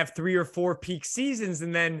you can have 3 or 4 peak seasons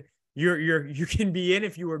and then you can be in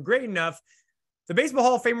if you were great enough. The Baseball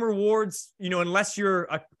Hall of Fame rewards, unless you're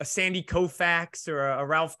a Sandy Koufax or a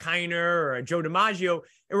Ralph Kiner or a Joe DiMaggio,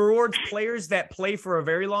 it rewards players that play for a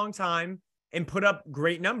very long time and put up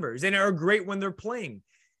great numbers and are great when they're playing.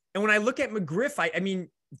 And when I look at McGriff, I mean,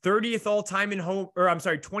 30th all-time in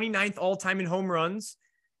 29th all-time in home runs.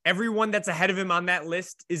 Everyone that's ahead of him on that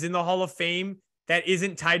list is in the Hall of Fame that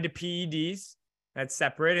isn't tied to PEDs. That's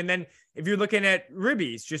separate. And then if you're looking at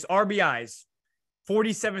ribbies, just RBIs,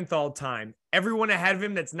 47th all-time. Everyone ahead of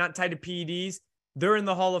him that's not tied to PEDs, they're in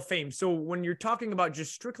the Hall of Fame. So when you're talking about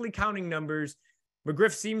just strictly counting numbers,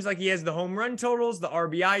 McGriff seems like he has the home run totals, the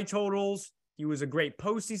RBI totals. He was a great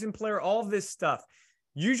postseason player, all of this stuff.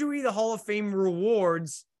 Usually the Hall of Fame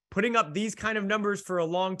rewards putting up these kind of numbers for a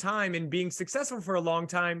long time and being successful for a long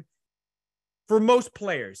time for most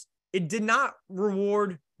players. It did not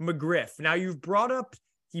reward McGriff. Now you've brought up,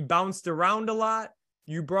 he bounced around a lot.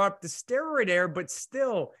 You brought up the steroid era, but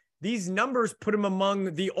still these numbers put him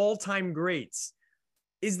among the all-time greats.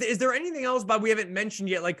 Is there anything else, Bob, we haven't mentioned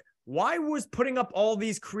yet? Like, why was putting up all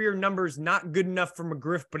these career numbers not good enough for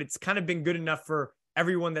McGriff, but it's kind of been good enough for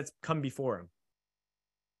everyone that's come before him?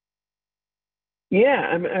 Yeah,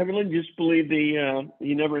 I really just believe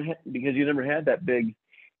he never had that big,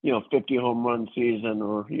 50 home run season,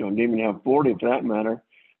 or didn't even have 40 for that matter.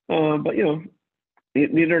 But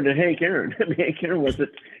neither did Hank Aaron. I mean, Hank Aaron wasn't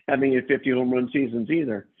having a 50 home run seasons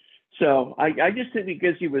either. So I just think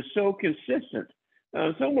because he was so consistent,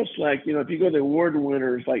 it's almost like if you go to the award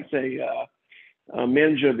winners, like say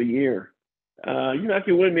Manager of the Year, you're not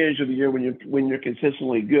going to win Manager of the Year when you're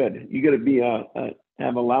consistently good. You got to be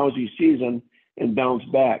have a lousy season and bounce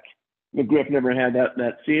back. McGriff never had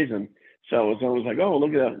that season. So it's always like, oh,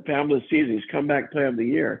 look at that fabulous season. He's comeback player of the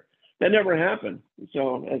year. That never happened.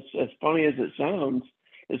 So as funny as it sounds,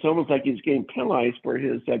 it's almost like he's getting penalized for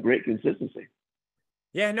his great consistency.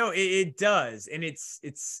 Yeah, no, it does. And it's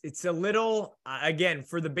a little, again,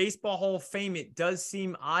 for the Baseball Hall of Fame, it does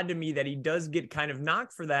seem odd to me that he does get kind of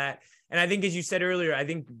knocked for that. And I think, as you said earlier, I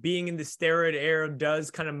think being in the steroid era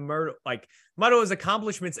does kind of muddle his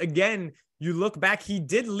accomplishments. Again, you look back, he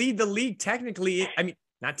did lead the league technically. I mean,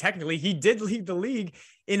 not technically, he did lead the league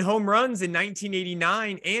in home runs in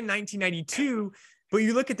 1989 and 1992. But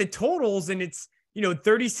you look at the totals and it's,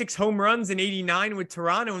 36 home runs in 89 with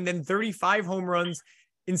Toronto and then 35 home runs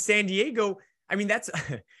in San Diego. I mean, that's,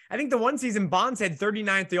 I think the one season Bonds had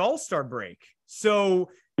 39 at the All-Star break. So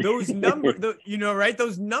those numbers, right?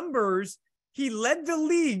 Those numbers, he led the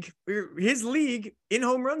league, his league in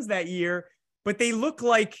home runs that year, but they look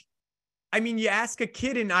like, I mean, you ask a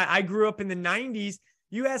kid, and I grew up in the 90s,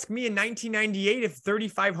 you ask me in 1998 if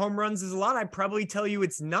 35 home runs is a lot, I'd probably tell you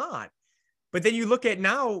it's not. But then you look at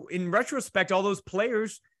now, in retrospect, all those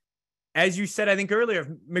players, as you said, I think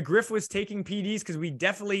earlier, McGriff was taking PDs because we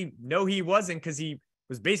definitely know he wasn't, because he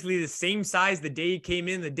was basically the same size the day he came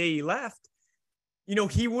in, the day he left.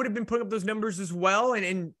 He would have been putting up those numbers as well.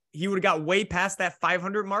 And he would have got way past that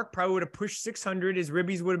 500 mark, probably would have pushed 600. His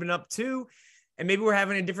ribbies would have been up too. And maybe we're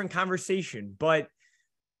having a different conversation. But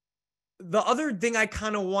the other thing I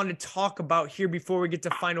kind of want to talk about here before we get to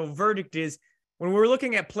final verdict is when we're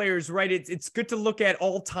looking at players, right? It's good to look at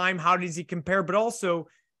all time. How does he compare? But also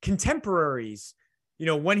contemporaries,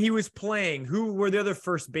 when he was playing, who were the other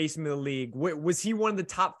first basemen in the league? Was he one of the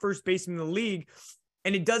top first basemen in the league?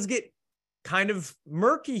 And it does get kind of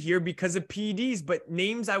murky here because of PEDs, but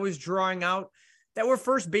names I was drawing out that were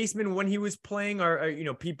first basemen when he was playing are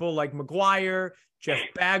people like McGuire, Jeff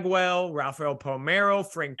Bagwell, Rafael Palmeiro,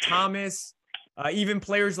 Frank Thomas, even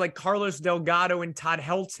players like Carlos Delgado and Todd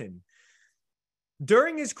Helton.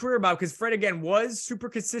 During his career, Bob, because Fred, again, was super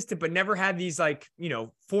consistent, but never had these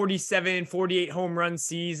 47, 48 home run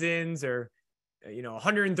seasons or,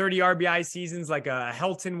 130 RBI seasons like a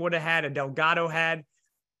Helton would have had, a Delgado had.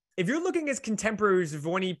 If you're looking at contemporaries of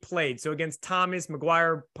when he played, so against Thomas,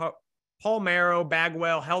 McGuire, Palmeiro,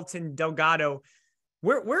 Bagwell, Helton, Delgado,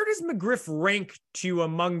 where does McGriff rank to you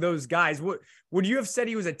among those guys? Would you have said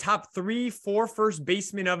he was a top 3, 4 first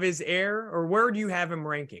baseman of his era, or where do you have him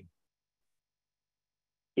ranking?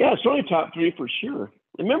 Yeah, it's only top 3 for sure.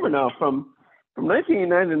 Remember now, from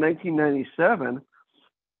 1989 to 1997,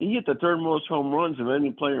 he hit the third most home runs of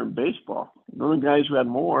any player in baseball. The only guys who had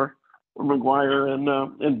more were McGuire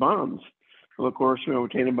and Bonds, who of course were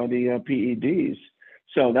taken by the PEDs.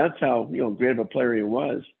 So that's how great of a player he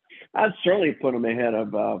was. I'd certainly put him ahead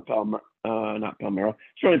of not Palmeiro.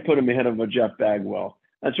 Certainly put him ahead of Jeff Bagwell.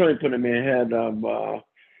 I'd certainly put him ahead of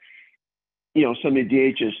some of the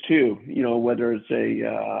DHs too. Whether it's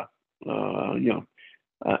a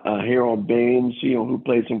Harold Baines, who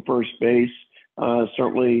played some first base.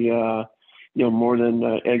 Certainly, more than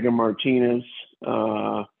Edgar Martinez.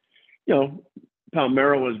 Palmeiro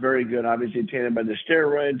was very good. Obviously, tainted by the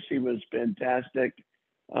steroids. He was fantastic.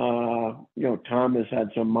 Thomas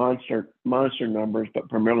had some monster numbers, but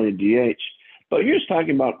primarily DH. But you're just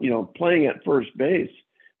talking about, playing at first base.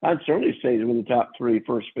 I'd certainly say he was the top 3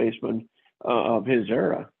 first basemen of his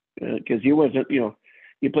era, because he wasn't,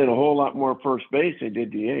 he played a whole lot more first base than he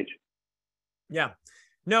did DH. Yeah.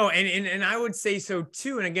 No, and I would say so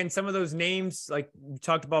too. And again, some of those names, like you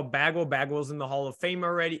talked about Bagwell's in the Hall of Fame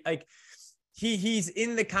already. Like he's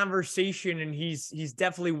in the conversation, and he's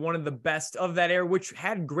definitely one of the best of that era, which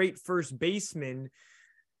had great first basemen.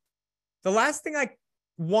 The last thing I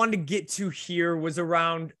wanted to get to here was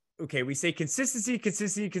around, okay, we say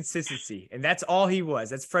consistency, and that's all he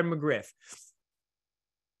was. That's Fred McGriff.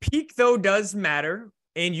 Peak, though, does matter.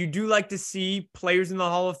 And you do like to see players in the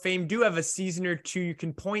Hall of Fame do have a season or two you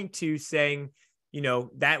can point to saying,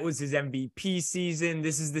 that was his MVP season.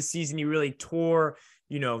 This is the season he really tore,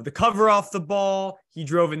 the cover off the ball. He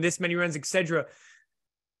drove in this many runs, etc.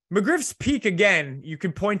 McGriff's peak, again, you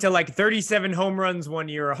could point to like 37 home runs one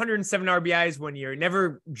year, 107 RBIs one year. It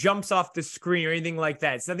never jumps off the screen or anything like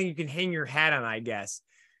that. It's nothing you can hang your hat on, I guess.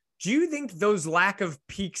 Do you think those lack of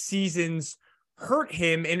peak seasons hurt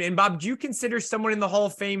him? And Bob, do you consider someone in the Hall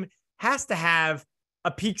of Fame has to have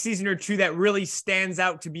a peak season or two that really stands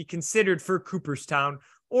out to be considered for Cooperstown,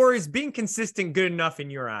 or is being consistent good enough in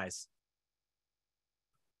your eyes?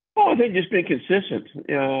 Oh, I think just being consistent.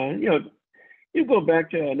 You go back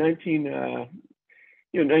to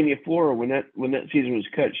 1994 when that season was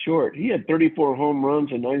cut short. He had 34 home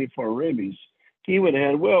runs and 94 ribbies. He would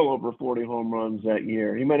have had well over 40 home runs that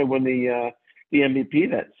year. He might have won the MVP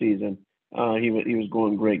that season. He was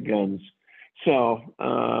going great guns. So,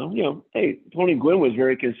 hey, Tony Gwynn was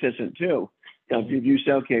very consistent too. if you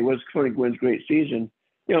say, okay, what's 20 wins great season?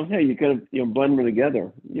 Hey, you kind of blend them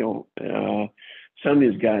together. Some of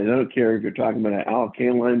these guys, I don't care if you're talking about an Al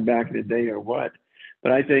Kaline back in the day or what,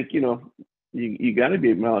 but I think you got to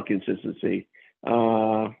be about consistency.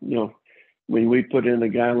 When we put in a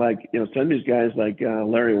guy like some of these guys like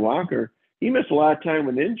Larry Walker, he missed a lot of time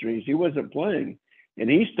with injuries. He wasn't playing, and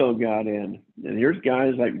he still got in. And here's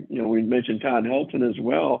guys like we mentioned Todd Helton as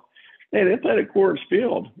well. Hey, they played at Coors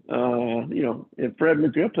Field. If Fred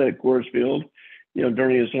McGriff played at Coors Field,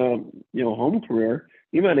 during his home career,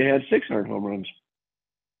 he might have had 600 home runs.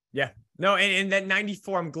 Yeah, no, and that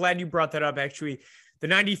 94. I'm glad you brought that up. Actually, the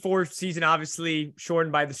 94 season obviously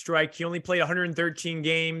shortened by the strike. He only played 113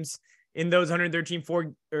 games. In those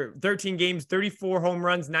 13 games, 34 home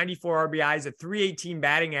runs, 94 RBIs, a 318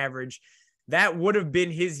 batting average. That would have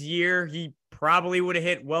been his year. He probably would have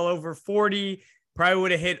hit well over 40, probably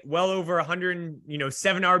would have hit well over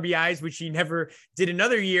 107 RBIs, which he never did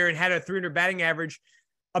another year, and had a 300 batting average.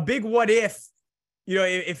 A big what if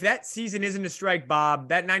that season isn't a strike, Bob,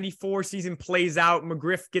 that 94 season plays out,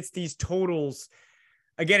 McGriff gets these totals.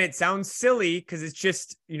 Again, it sounds silly because it's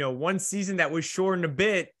just, one season that was shortened a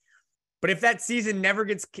bit. But if that season never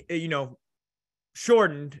gets,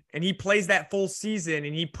 shortened, and he plays that full season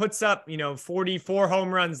and he puts up, 44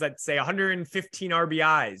 home runs, let's say 115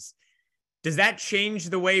 RBIs, does that change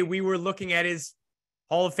the way we were looking at his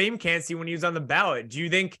Hall of Fame candidacy when he was on the ballot? Do you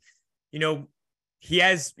think, he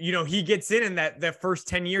has, he gets in that first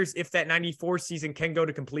 10 years if that 94 season can go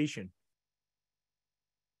to completion?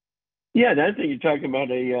 Yeah, I think you're talking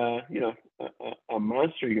about a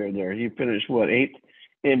monster year there. He finished 8th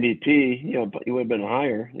MVP, but he would have been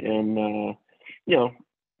higher. And,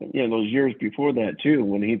 those years before that too,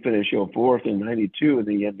 when he finished 4th in 92 in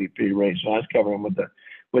the MVP race. So I was covering with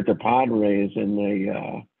the Padres, and they,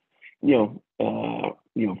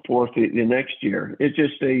 4th the next year. It's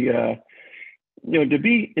just to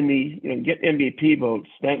be in the, get MVP votes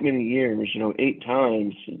that many years, 8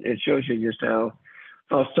 times, it shows you just how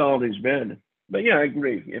solid he's been. But yeah, I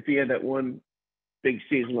agree. If he had that one big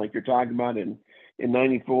season like you're talking about in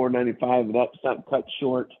 94, 95, that cut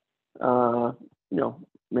short,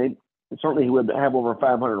 maybe certainly he would have over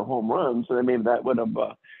 500 home runs. So maybe that would have,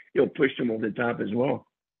 pushed him over the top as well.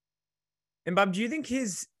 And Bob, do you think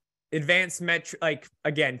his advanced metric, like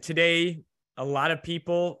again, today, a lot of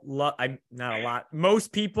people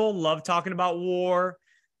most people love talking about WAR,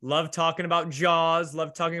 love talking about JAWS,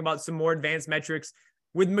 love talking about some more advanced metrics.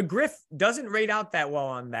 With McGriff, doesn't rate out that well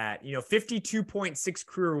on that. 52.6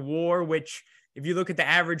 career WAR, which if you look at the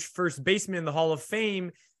average first baseman in the Hall of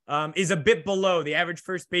Fame, is a bit below. The average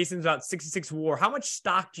first baseman is about 66 WAR. How much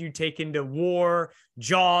stock do you take into WAR,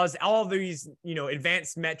 JAWS, all of these,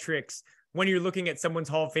 advanced metrics when you're looking at someone's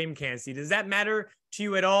Hall of Fame candidacy? Does that matter to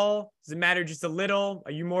you at all? Does it matter just a little?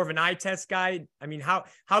 Are you more of an eye test guy? I mean, how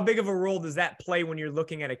big of a role does that play when you're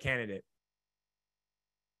looking at a candidate?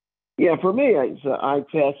 Yeah, for me, it's eye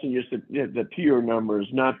test and just the pure numbers,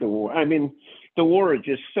 not the WAR. I mean, the WAR is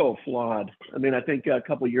just so flawed. I mean, I think a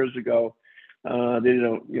couple of years ago, they did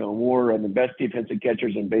a WAR on the best defensive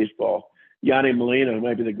catchers in baseball. Yadier Molina, who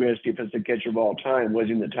might be the greatest defensive catcher of all time, was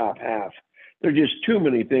in the top half. There are just too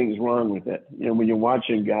many things wrong with it. When you're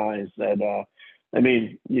watching guys that,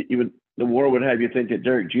 the WAR would have you think that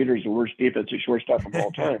Derek Jeter is the worst defensive shortstop of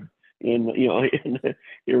all time. And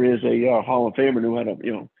here is a Hall of Famer who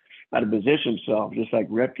had to position himself just like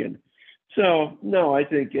Ripken. So no, I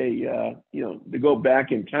think to go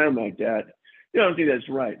back in time like that, I don't think that's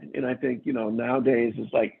right. And I think nowadays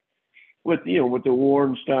it's like with the WAR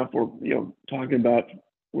and stuff, we're talking about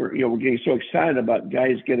we're getting so excited about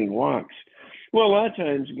guys getting walks. Well, a lot of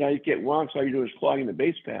times guys get walks, all you do is clogging the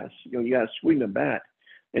base pass. You got to swing the bat,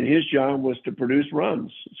 and his job was to produce runs,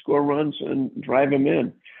 score runs, and drive them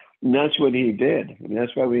in. And that's what he did. I mean,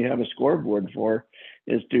 that's why we have a scoreboard for,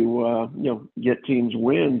 is to get teams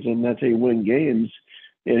wins, and that's how you win games.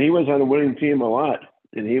 And he was on a winning team a lot,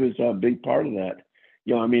 and he was a big part of that.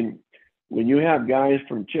 When you have guys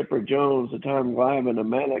from Chipper Jones to Tom Glavine to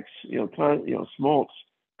Maddox, Smoltz,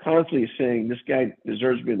 constantly saying this guy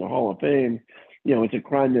deserves to be in the Hall of Fame, it's a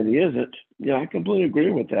crime that he isn't. I completely agree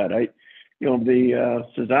with that.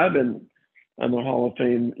 Since I've been on the Hall of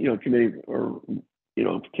Fame, committee, or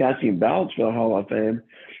casting ballots for the Hall of Fame,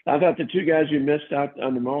 I thought the two guys who missed out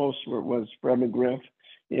on the most was Fred McGriff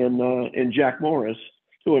and Jack Morris,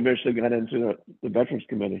 who eventually got into the Veterans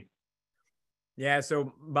Committee. Yeah.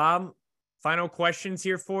 So Bob, final questions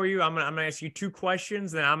here for you. I'm gonna ask you 2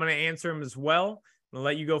 questions, then I'm gonna answer them as well. I'm gonna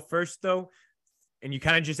let you go first though, and you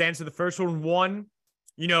kind of just answer the first one.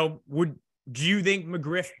 Would do you think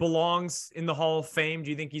McGriff belongs in the Hall of Fame? Do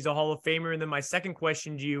you think he's a Hall of Famer? And then my second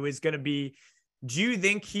question to you is going to be, do you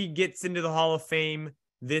think he gets into the Hall of Fame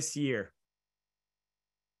this year?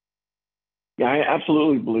 Yeah, I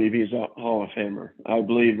absolutely believe he's a Hall of Famer. I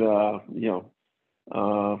believe, of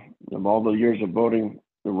all the years of voting,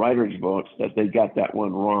 the writers' votes, that they got that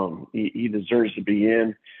one wrong. He deserves to be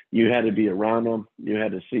in. You had to be around him. You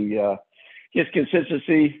had to see his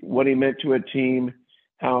consistency, what he meant to a team,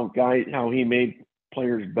 how he made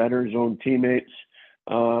players better, his own teammates,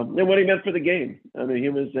 and what he meant for the game. I mean, he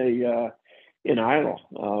was an idol,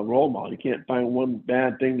 role model. You can't find one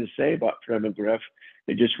bad thing to say about Fred McGriff.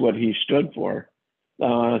 It's just what he stood for.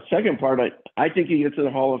 Second part, I think he gets to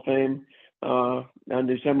the Hall of Fame on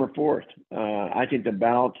December 4th. I think the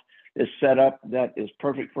ballot is set up that is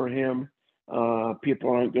perfect for him.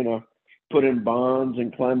 People aren't going to put in Bonds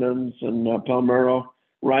and Clemens and Palmeiro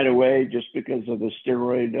right away just because of the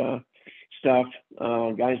steroid stuff.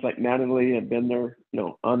 Guys like Mattingly have been there,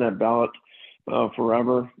 on that ballot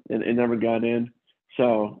forever and never got in.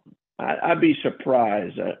 So I'd be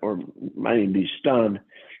surprised or might even be stunned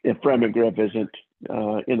if Fred McGriff isn't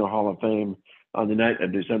in the Hall of Fame on the night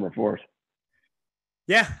of December 4th.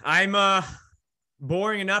 Yeah, I'm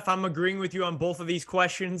boring enough. I'm agreeing with you on both of these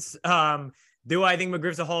questions. Do I think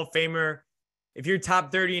McGriff's a Hall of Famer? If you're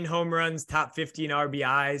top 30 in home runs, top 50 in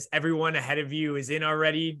RBIs, everyone ahead of you is in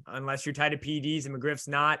already, unless you're tied to PDs and McGriff's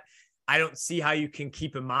not. I don't see how you can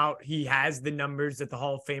keep him out. He has the numbers that the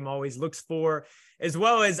Hall of Fame always looks for, as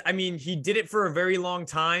well as, he did it for a very long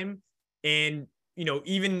time. And,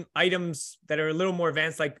 even items that are a little more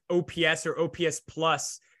advanced, like OPS or OPS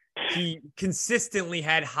plus, he consistently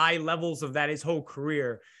had high levels of that his whole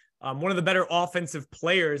career. One of the better offensive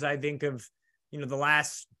players, I think, of, the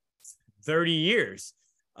last 30 years.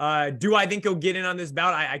 Do I think he'll get in on this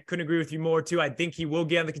ballot? I couldn't agree with you more too. I think he will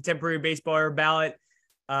get on the contemporary baseball era ballot.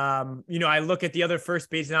 I look at the other first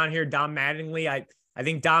baseman on here, Don Mattingly. I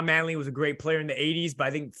think Don Mattingly was a great player in the 80s, but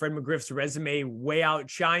I think Fred McGriff's resume way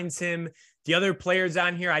outshines him. The other players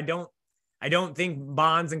on here, I don't think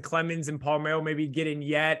Bonds and Clemens and Palmeiro maybe get in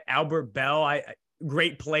yet. Albert Bell,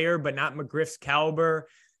 great player, but not McGriff's caliber.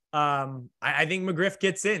 I think McGriff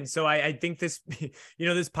gets in. So I think this,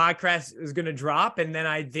 this podcast is going to drop, and then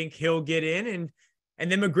I think he'll get in,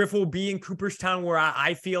 and then McGriff will be in Cooperstown, where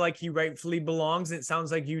I feel like he rightfully belongs. And it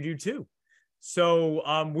sounds like you do too.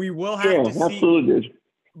 So we will have to see. Absolutely.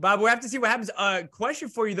 Bob, we'll have to see what happens. Question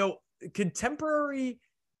for you though, contemporary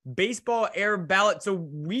baseball era ballot. So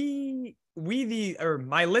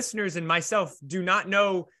my listeners and myself do not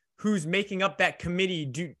know who's making up that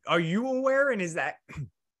committee. Are you aware? And is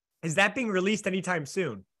that being released anytime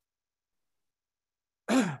soon?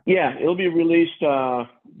 Yeah, it'll be released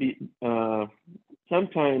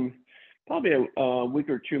sometime, probably a week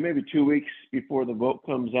or two, maybe 2 weeks before the vote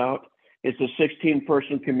comes out. It's a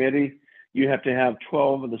 16-person committee. You have to have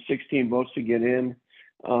 12 of the 16 votes to get in.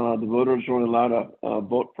 The voters are only allowed to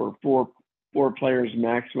vote for four players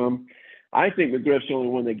maximum. I think McGriff's the only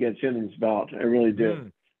one that gets in this ballot. I really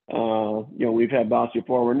do. We've had ballots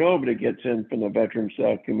before where nobody gets in from the Veterans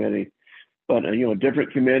Committee, but a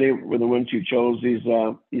different committee were the ones who chose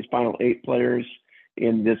these final 8 players,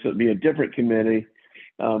 and this would be a different committee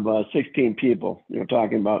of 16 people.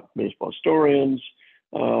 Talking about baseball historians,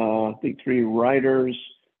 I think 3 writers,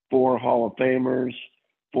 4 Hall of Famers,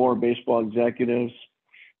 4 baseball executives.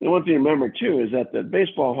 The one thing to remember too is that the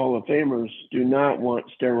Baseball Hall of Famers do not want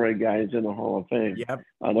steroid guys in the Hall of Fame. Yep.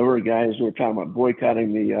 There were guys who were talking about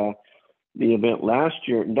boycotting the event last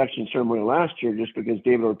year, induction ceremony last year, just because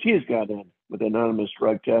David Ortiz got in with an anonymous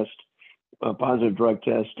drug test, a positive drug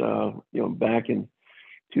test, back in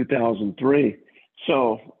 2003.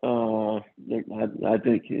 So I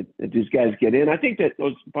think if these guys get in, I think that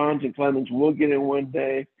those Bonds and Clemens will get in one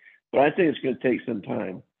day, but I think it's going to take some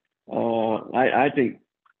time.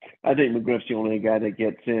 I think McGriff's the only guy that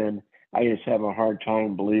gets in. I just have a hard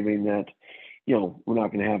time believing that, we're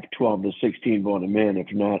not going to have 12 to 16 vote him in, if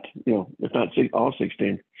not all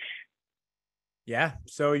 16. Yeah.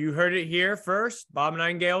 So you heard it here first. Bob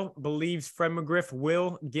Nightengale believes Fred McGriff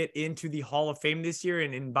will get into the Hall of Fame this year.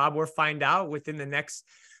 And Bob, we'll find out within the next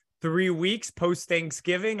 3 weeks post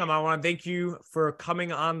Thanksgiving. I want to thank you for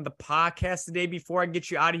coming on the podcast today. Before I get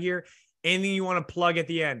you out of here, anything you want to plug at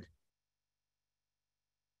the end?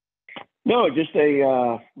 No, just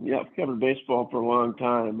I've covered baseball for a long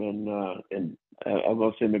time, and I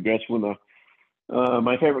will say McGriff's one of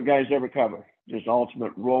my favorite guys to ever cover. Just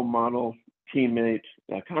ultimate role model, teammate,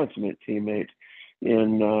 consummate teammate,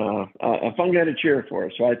 and a fun guy to cheer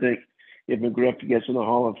for. So I think if McGriff gets in the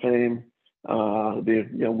Hall of Fame, it'll be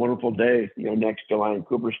a wonderful day. Next July in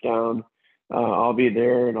Cooperstown, I'll be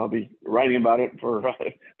there and I'll be writing about it for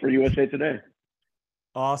USA Today.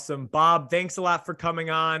 Awesome. Bob, thanks a lot for coming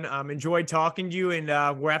on. Enjoyed talking to you, and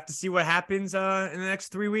we'll have to see what happens in the next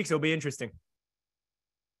 3 weeks. It'll be interesting.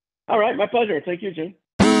 All right. My pleasure. Thank you, Jim.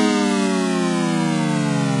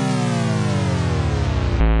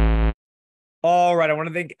 All right. I want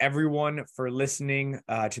to thank everyone for listening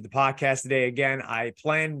to the podcast today. Again, I had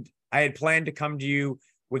planned to come to you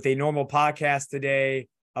with a normal podcast today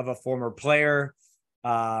of a former player.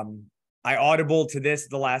 I audibled to this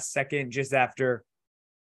the last second just after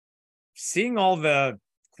seeing all the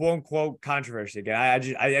quote unquote controversy again. I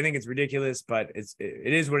think it's ridiculous, but it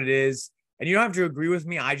is what it is. And you don't have to agree with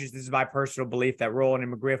me. This is my personal belief that Rolen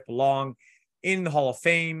and McGriff belong in the Hall of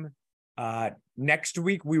Fame. Next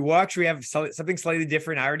week, we will actually have something slightly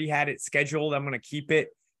different. I already had it scheduled. I'm going to keep it.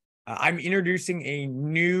 I'm introducing a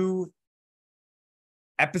new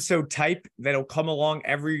episode type that'll come along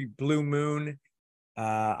every blue moon.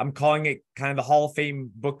 I'm calling it kind of the Hall of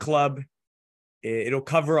Fame Book Club. It'll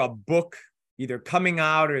cover a book either coming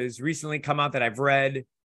out or has recently come out that I've read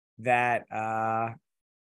that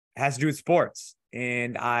has to do with sports.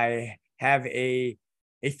 And I have a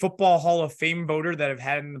football Hall of Fame voter that I've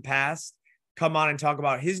had in the past come on and talk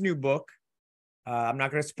about his new book. I'm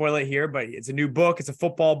not going to spoil it here, but it's a new book. It's a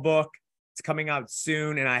football book. It's coming out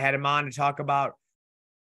soon. And I had him on to talk about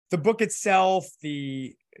the book itself,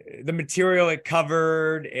 the material it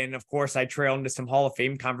covered. And of course, I trailed into some Hall of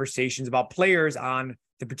Fame conversations about players on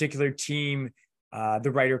the particular team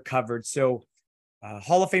the writer covered. So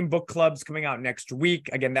Hall of Fame book club's coming out next week.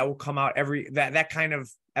 Again, that will come out that kind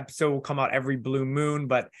of episode will come out every blue moon,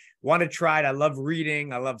 but want to try it. I love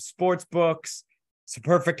reading. I love sports books. It's a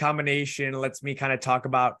perfect combination. It lets me kind of talk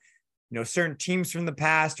about, certain teams from the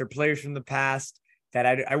past or players from the past that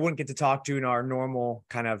I wouldn't get to talk to in our normal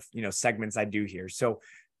kind of, segments I do here. So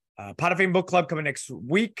Pot of Fame book club coming next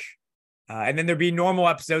week. And then there'll be normal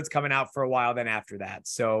episodes coming out for a while then after that.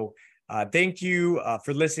 So thank you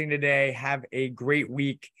for listening today. Have a great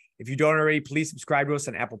week. If you don't already, please subscribe to us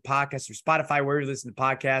on Apple Podcasts or Spotify, where you listen to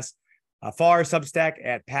podcasts. Follow our Substack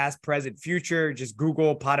at Past, Present, Future. Just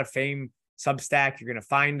Google Pot of Fame Substack. You're going to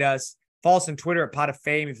find us. Follow us on Twitter at Pot of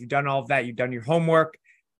Fame. If you've done all of that, you've done your homework.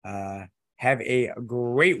 Have a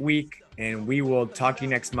great week, and we will talk to you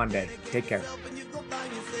next Monday. Take care.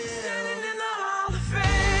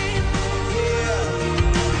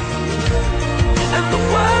 And the